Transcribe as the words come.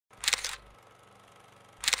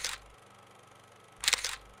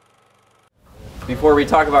before we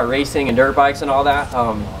talk about racing and dirt bikes and all that,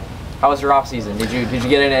 how was your off season? Did you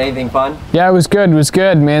get into anything fun? Yeah, it was good. It was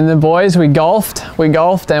good. Me and the boys, we golfed. Hung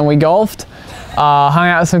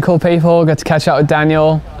out with some cool people. Got to catch up with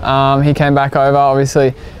Daniel. He came back over,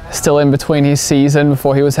 obviously still in between his season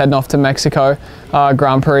before he was heading off to Mexico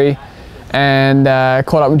Grand Prix, and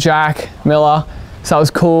caught up with Jack Miller. So that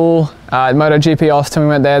was cool. MotoGP Austin, we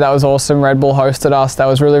went there. That was awesome. Red Bull hosted us. That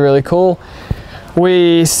was really, really cool.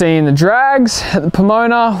 We seen the drags at the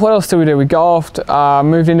Pomona. What else did we do? We golfed,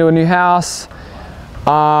 moved into a new house.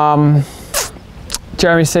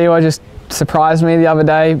 Jeremy Seaway just surprised me the other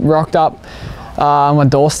day, rocked up on my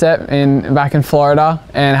doorstep back in Florida,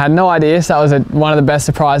 and had no idea. So that was one of the best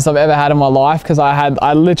surprises I've ever had in my life, because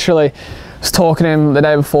I literally was talking to him the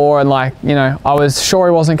day before, and like, you know, I was sure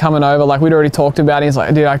he wasn't coming over. Like, we'd already talked about it. He's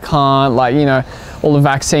like, dude, I can't, like, you know, all the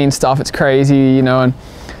vaccine stuff, it's crazy, you know,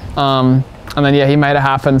 and then yeah, he made it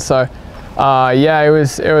happen. So yeah, that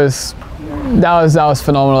was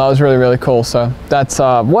phenomenal. That was really, really cool. So that's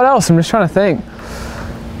what else? I'm just trying to think.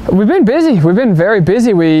 We've been busy. We've been very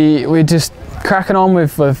busy. We just cracking on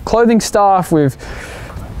with clothing stuff, with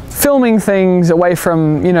filming things away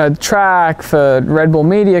from, you know, the track for Red Bull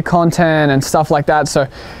media content and stuff like that. So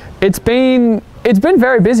it's been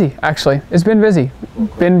very busy, actually. It's been busy.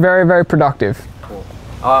 Been very, very productive. Cool.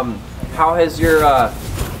 How has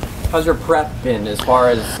how's your prep been as far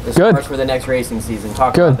as for the next racing season?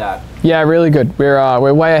 Talk about that. Yeah, really good.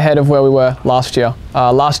 We're way ahead of where we were last year.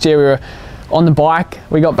 Last year we were on the bike.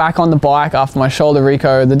 We got back on the bike after my shoulder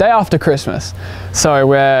reco the day after Christmas. So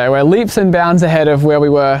we're leaps and bounds ahead of where we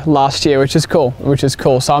were last year, which is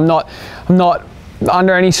cool. So I'm not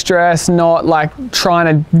under any stress, not like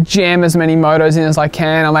trying to jam as many motos in as I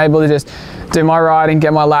can. I'm able to just do my riding,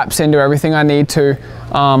 get my laps in, do everything I need to,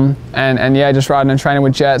 and yeah, just riding and training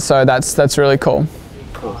with Jet. So that's really cool.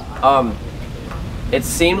 Cool. It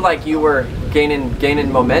seemed like you were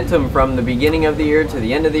gaining momentum from the beginning of the year to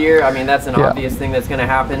the end of the year. I mean, that's an obvious thing that's going to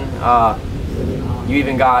happen. You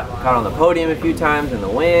even got on the podium a few times and the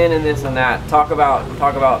win and this and that. Talk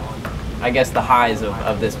about I guess the highs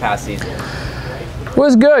of this past season. It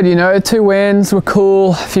was good, you know, 2 wins were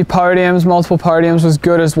cool, a few podiums, multiple podiums was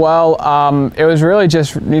good as well. It was really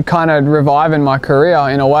just kind of reviving my career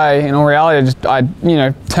in a way. In all reality, I you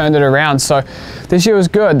know, turned it around. So this year was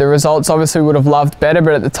good. The results obviously would have loved better,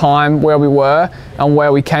 but at the time where we were and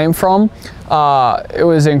where we came from, it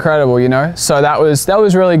was incredible, you know. So that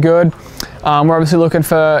was really good. We're obviously looking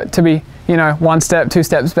to be, you know, 1 step, 2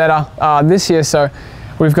 steps better this year. So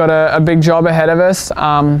we've got a big job ahead of us.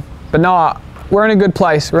 But no, we're in a good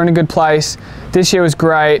place. This year was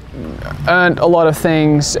great. Earned a lot of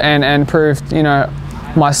things and proved, you know,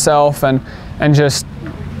 myself and just,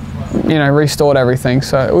 you know, restored everything.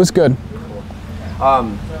 So it was good.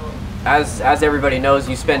 As everybody knows,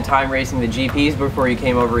 you spent time racing the GPs before you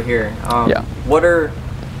came over here. Yeah. What were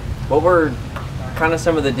kind of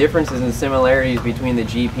some of the differences and similarities between the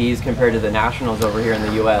GPs compared to the Nationals over here in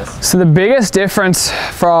the US? So the biggest difference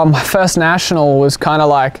from first National was kind of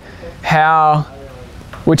like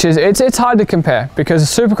it's hard to compare,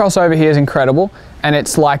 because the Supercross over here is incredible, and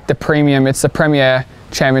it's like the premier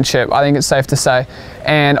championship, I think it's safe to say.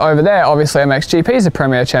 And over there, obviously MXGP is a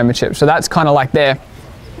premier championship, so that's kind of like their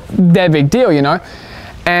big deal, you know.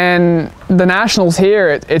 And the Nationals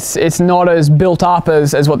here, it's not as built up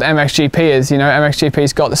as what the MXGP is, you know.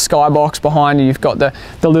 MXGP's got the skybox behind you, you've got the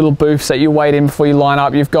little booths that you wait in before you line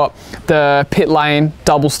up, you've got the pit lane,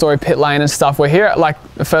 double-story pit lane and stuff. We're here at like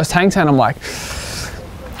the first hang ten, I'm like,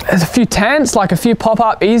 there's a few tents, like a few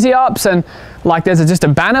pop-up easy ups, and like there's just a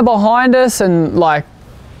banner behind us, and like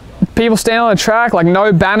people standing on the track, like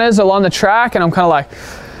no banners along the track, and I'm kind of like,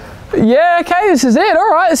 yeah, okay, this is it,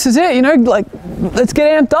 all right, this is it, you know, like, let's get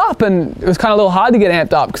amped up. And it was kind of a little hard to get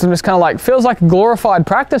amped up, because I'm just kind of like, feels like a glorified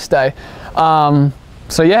practice day.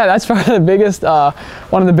 So yeah, that's probably the biggest,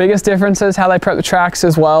 one of the biggest differences. How they prep the tracks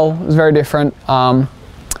as well is very different.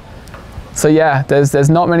 So yeah, there's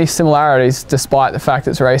not many similarities, despite the fact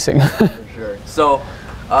it's racing. For sure. So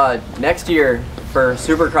next year for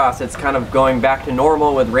Supercross, it's kind of going back to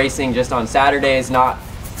normal with racing just on Saturdays, not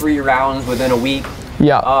 3 rounds within a week.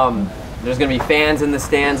 Yeah. There's going to be fans in the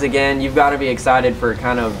stands again. You've got to be excited for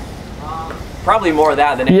kind of probably more of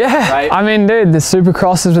that than anything, right? I mean, dude, the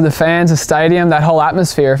Supercrosses with the fans, the stadium, that whole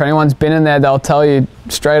atmosphere, if anyone's been in there, they'll tell you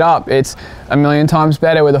straight up, it's a million times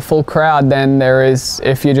better with a full crowd than there is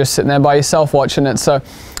if you're just sitting there by yourself watching it. So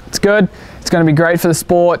it's good. It's going to be great for the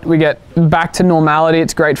sport. We get back to normality.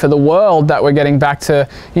 It's great for the world that we're getting back to,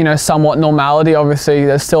 you know, somewhat normality. Obviously,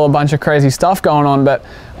 there's still a bunch of crazy stuff going on, but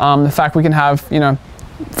the fact we can have, you know,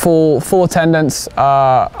 full attendance.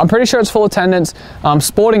 I'm pretty sure it's full attendance.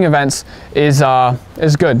 Sporting events is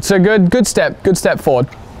good. So good step forward.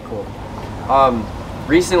 Cool.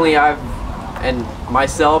 Recently and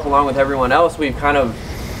myself, along with everyone else, we've kind of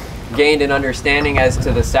gained an understanding as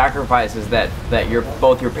to the sacrifices that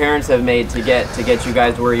both your parents have made to get you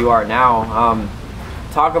guys where you are now.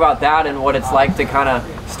 Talk about that and what it's like to kind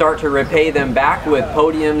of start to repay them back with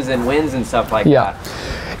podiums and wins and stuff like that.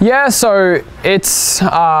 Yeah, so it's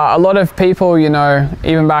a lot of people, you know,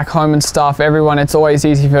 even back home and stuff, everyone, it's always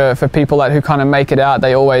easy for people who kind of make it out.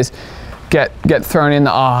 They always get thrown in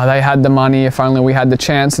the, they had the money, if only we had the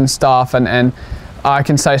chance and stuff. And I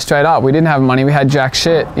can say straight up, we didn't have money, we had jack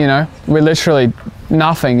shit, you know. We literally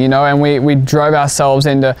nothing, you know, and we drove ourselves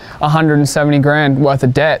into 170 grand worth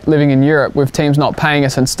of debt living in Europe with teams not paying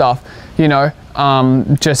us and stuff, you know.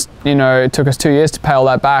 Just, you know, it took us 2 years to pay all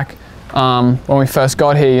that back when we first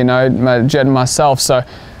got here, you know, Jed and myself. So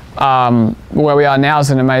where we are now is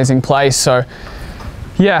an amazing place. So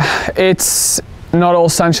yeah, it's not all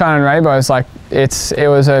sunshine and rainbows. Like it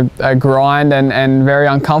was a grind and very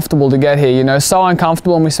uncomfortable to get here, you know, so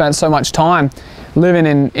uncomfortable, and we spent so much time living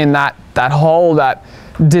in that hole, that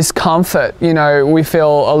discomfort. You know, we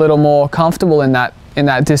feel a little more comfortable in that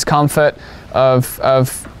discomfort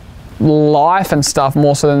of life and stuff,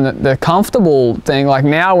 more so than the comfortable thing. Like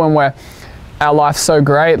now, when our life's so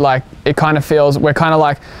great, like it kind of feels, we're kind of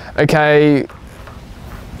like, okay,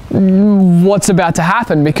 what's about to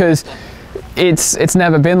happen? Because it's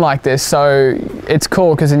never been like this. So it's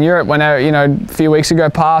cool, because in Europe, when you know, a few weeks ago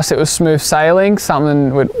past, it was smooth sailing.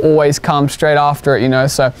 Something would always come straight after it, you know.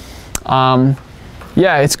 So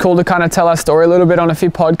yeah, it's cool to kind of tell our story a little bit on a few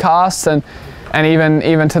podcasts, and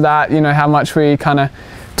even to that, you know, how much we kind of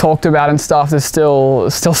talked about and stuff. There's still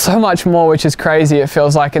so much more, which is crazy. It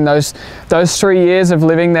feels like in those 3 years of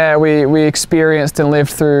living there, we experienced and lived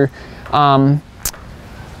through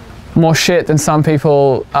more shit than some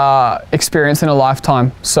people experience in a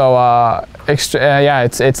lifetime. So yeah,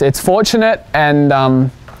 it's fortunate, and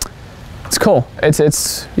it's cool.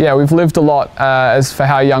 It's yeah, we've lived a lot as for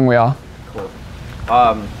how young we are. Cool.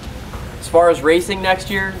 As far as racing next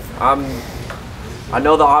year, I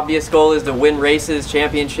know the obvious goal is to win races,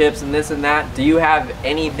 championships, and this and that. Do you have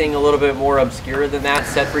anything a little bit more obscure than that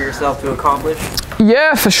set for yourself to accomplish?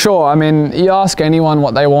 Yeah, for sure. I mean, you ask anyone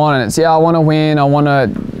what they want, and it's, yeah, I want to win, I want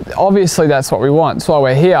to, obviously that's what we want, that's why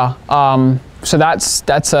we're here. So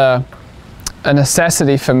that's a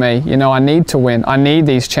necessity for me. You know, I need to win. I need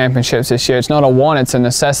these championships this year. It's not a want, it's a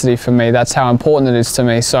necessity for me. That's how important it is to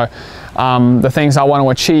me. So the things I want to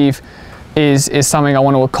achieve is something I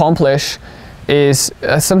want to accomplish, is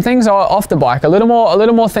some things are off the bike, a little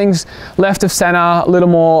more things left of center, a little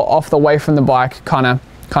more off the way from the bike kind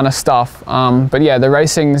of stuff. But yeah, the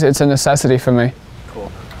racing, it's a necessity for me. Cool.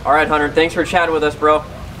 All right, Hunter, thanks for chatting with us, bro.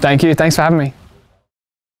 Thank you. Thanks for having me.